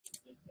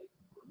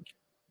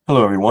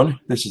Hello everyone,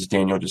 this is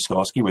Daniel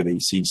Jaskowski with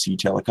ACC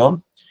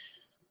Telecom.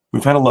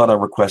 We've had a lot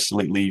of requests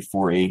lately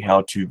for a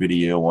how-to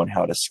video on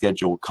how to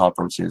schedule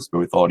conferences,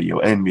 both audio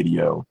and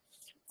video,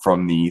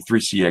 from the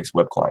 3CX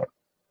web client.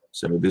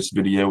 So this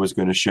video is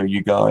going to show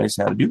you guys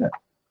how to do that.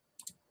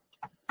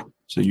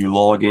 So you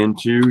log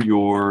into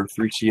your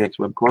 3CX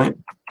web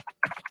client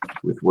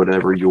with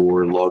whatever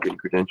your login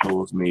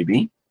credentials may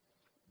be.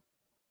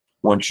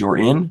 Once you're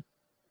in,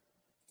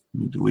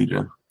 let me delete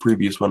a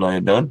previous one I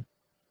had done.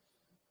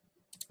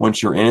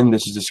 Once you're in,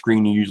 this is the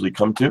screen you usually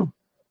come to.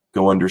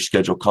 Go under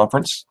Schedule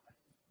Conference.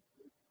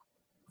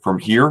 From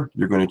here,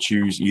 you're going to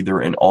choose either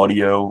an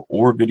audio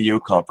or video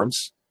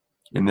conference.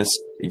 In this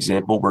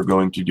example, we're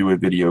going to do a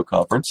video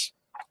conference.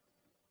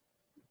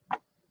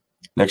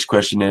 Next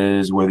question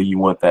is whether you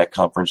want that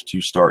conference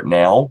to start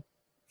now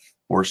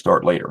or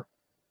start later.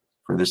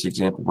 For this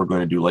example, we're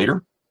going to do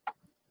later.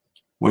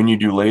 When you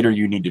do later,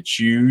 you need to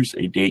choose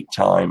a date,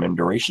 time, and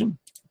duration.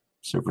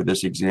 So for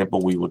this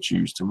example, we will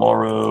choose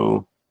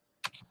tomorrow,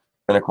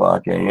 10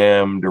 o'clock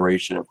a.m.,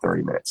 duration of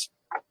 30 minutes.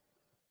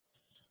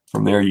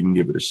 From there, you can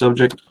give it a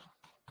subject.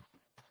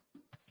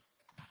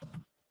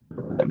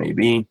 That may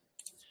be.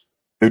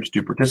 Notes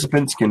to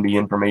participants can be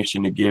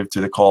information to give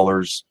to the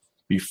callers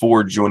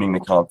before joining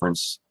the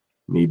conference.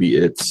 Maybe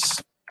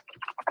it's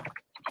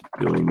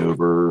going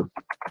over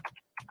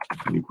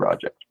a new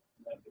project.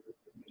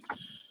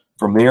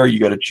 From there, you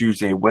got to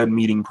choose a web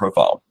meeting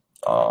profile.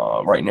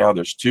 Right now,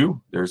 there's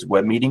two. There's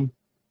web meeting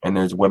and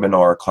there's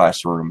webinar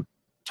classroom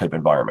type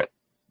environment.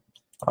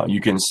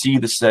 You can see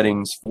the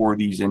settings for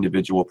these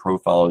individual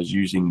profiles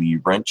using the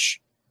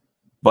wrench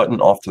button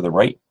off to the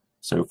right.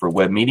 So for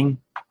web meeting,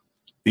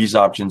 these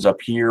options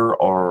up here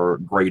are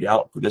grayed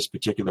out for this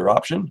particular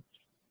option.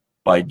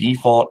 By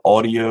default,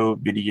 audio,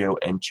 video,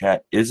 and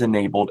chat is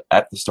enabled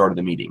at the start of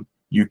the meeting.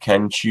 You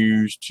can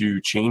choose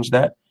to change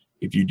that.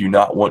 If you do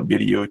not want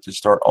video to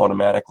start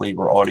automatically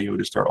or audio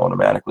to start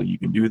automatically, you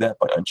can do that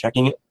by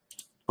unchecking it.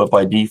 But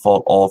by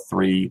default, all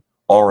three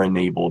are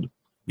enabled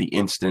the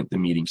instant the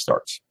meeting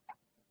starts.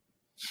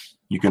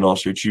 You can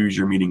also choose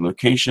your meeting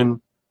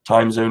location,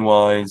 time zone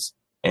wise,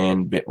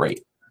 and bit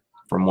rate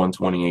from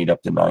 128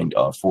 up to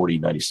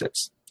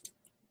 4096.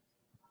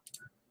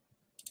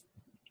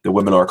 The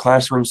webinar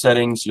classroom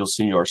settings you'll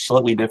see are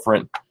slightly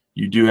different.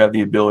 You do have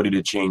the ability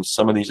to change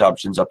some of these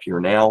options up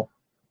here now.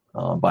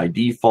 By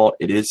default,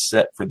 it is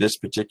set for this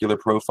particular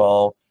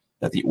profile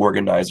that the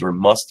organizer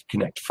must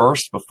connect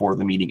first before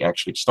the meeting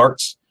actually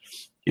starts.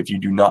 If you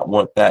do not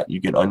want that,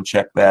 you can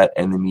uncheck that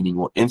and the meeting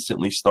will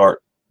instantly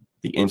start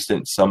the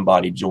instant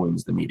somebody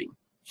joins the meeting.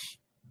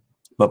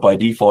 But by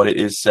default, it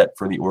is set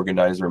for the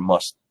organizer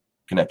must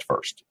connect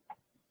first.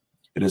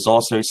 It is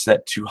also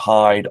set to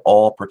hide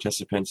all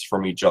participants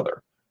from each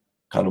other.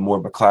 Kind of more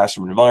of a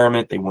classroom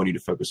environment. They want you to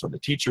focus on the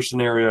teacher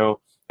scenario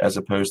as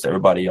opposed to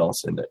everybody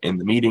else in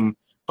the meeting,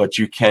 but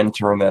you can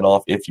turn that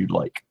off if you'd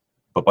like.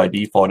 But by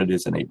default, it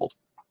is enabled.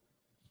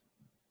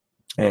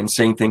 And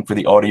same thing for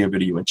the audio,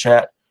 video, and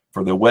chat.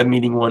 For the web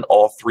meeting one,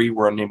 all three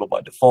were enabled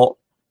by default.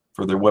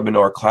 For the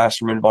webinar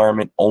classroom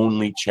environment,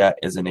 only chat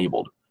is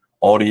enabled.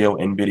 Audio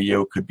and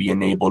video could be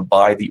enabled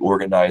by the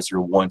organizer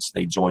once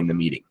they join the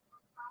meeting.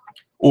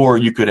 Or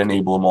you could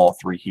enable them all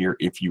three here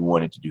if you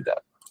wanted to do that.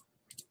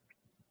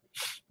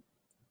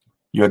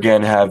 You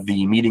again have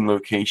the meeting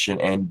location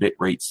and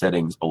bitrate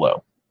settings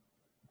below.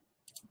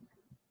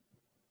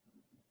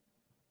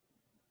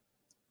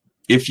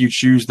 If you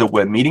choose the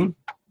web meeting,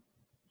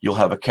 you'll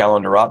have a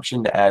calendar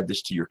option to add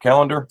this to your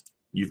calendar.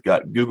 You've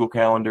got Google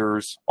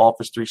Calendars,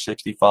 Office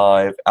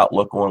 365,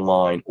 Outlook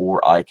Online,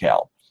 or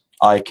iCal.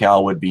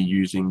 iCal would be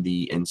using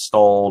the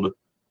installed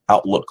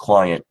Outlook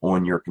client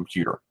on your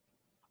computer.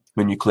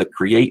 When you click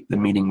Create, the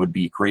meeting would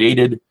be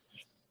created.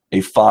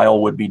 A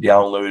file would be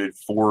downloaded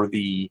for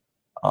the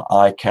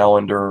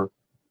iCalendar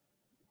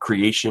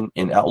creation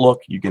in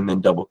Outlook. You can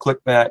then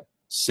double-click that,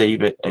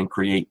 save it, and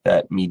create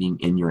that meeting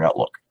in your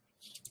Outlook.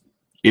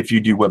 If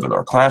you do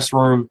Webinar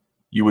Classroom,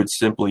 you would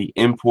simply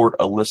import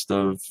a list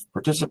of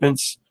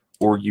participants,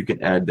 or you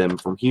can add them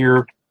from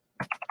here.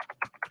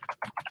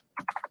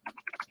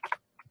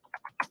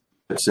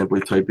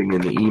 Simply typing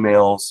in the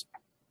emails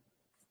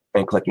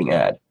and clicking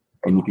Add.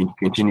 And you can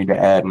continue to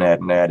add and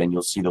add and add, and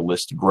you'll see the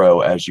list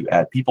grow as you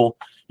add people.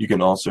 You can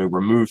also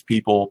remove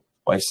people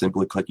by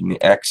simply clicking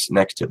the X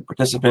next to the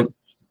participant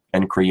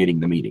and creating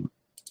the meeting.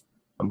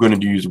 I'm going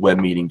to use web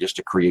meeting just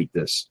to create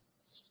this.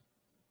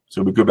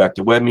 So we go back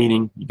to web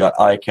meeting. You got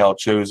iCal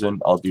chosen.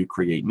 I'll do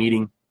create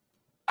meeting.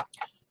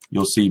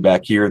 You'll see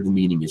back here the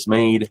meeting is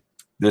made.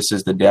 This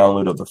is the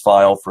download of the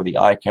file for the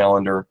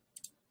iCalendar.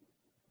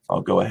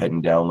 I'll go ahead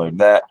and download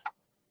that.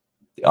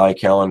 The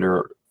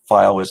iCalendar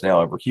file is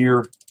now over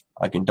here.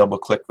 I can double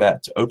click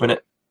that to open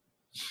it.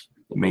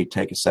 It may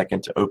take a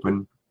second to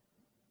open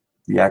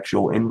the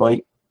actual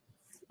invite,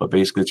 but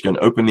basically it's going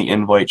to open the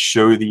invite,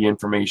 show the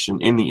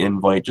information in the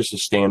invite, just a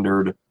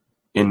standard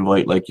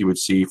invite like you would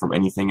see from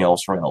anything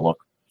else from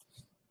Outlook.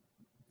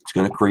 It's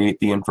going to create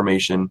the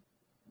information,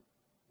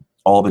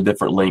 all the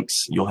different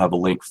links. You'll have a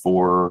link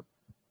for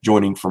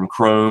joining from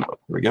Chrome.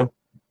 There we go.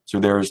 So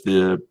there's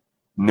the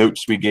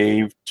notes we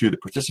gave to the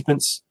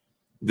participants.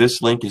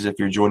 This link is if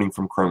you're joining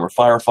from Chrome or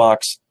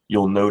Firefox.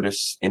 You'll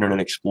notice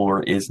Internet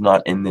Explorer is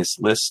not in this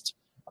list.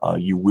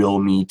 You will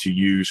need to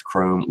use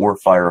Chrome or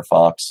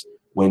Firefox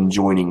when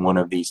joining one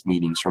of these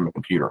meetings from a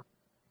computer.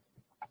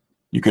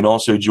 You can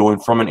also join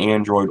from an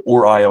Android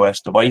or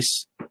iOS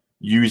device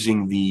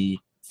using the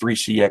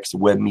 3CX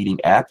web meeting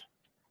app.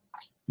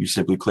 You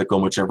simply click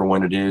on whichever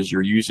one it is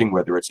you're using,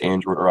 whether it's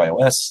Android or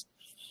iOS,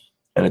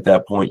 and at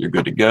that point you're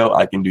good to go.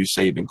 I can do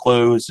save and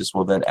close. This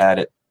will then add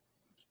it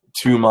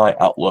to my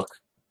Outlook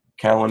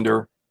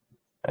calendar,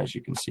 as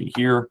you can see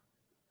here.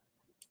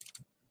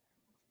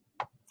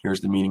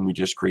 Here's the meeting we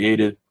just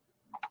created.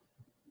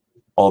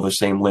 All the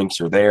same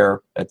links are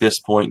there. At this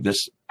point,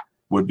 this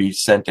would be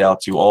sent out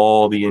to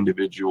all the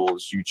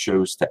individuals you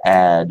chose to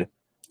add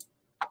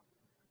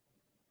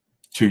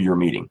to your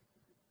meeting.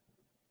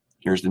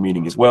 Here's the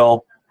meeting as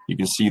well. You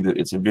can see that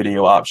it's a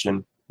video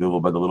option, available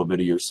by the little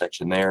video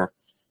section there.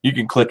 You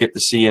can click it to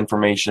see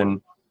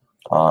information,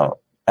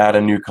 add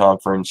a new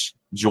conference,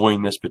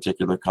 join this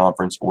particular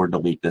conference, or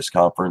delete this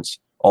conference.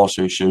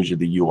 Also shows you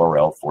the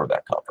URL for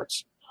that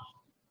conference.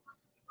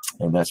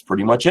 And that's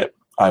pretty much it.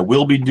 I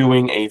will be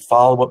doing a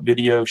follow-up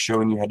video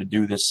showing you how to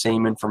do this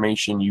same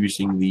information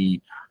using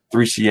the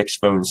 3CX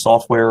phone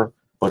software,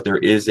 but there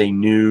is a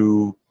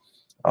new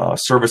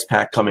service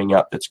pack coming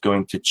up that's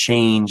going to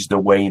change the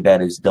way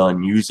that is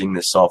done using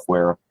this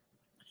software.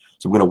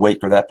 So I'm going to wait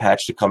for that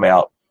patch to come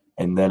out,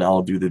 and then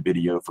I'll do the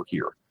video for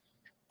here.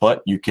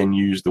 But you can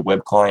use the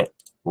web client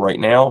right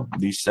now.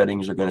 These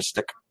settings are going to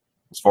stick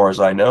as far as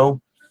I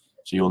know,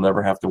 so you'll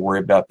never have to worry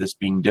about this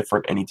being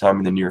different anytime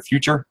in the near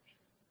future.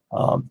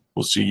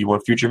 We'll see you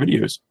on future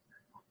videos.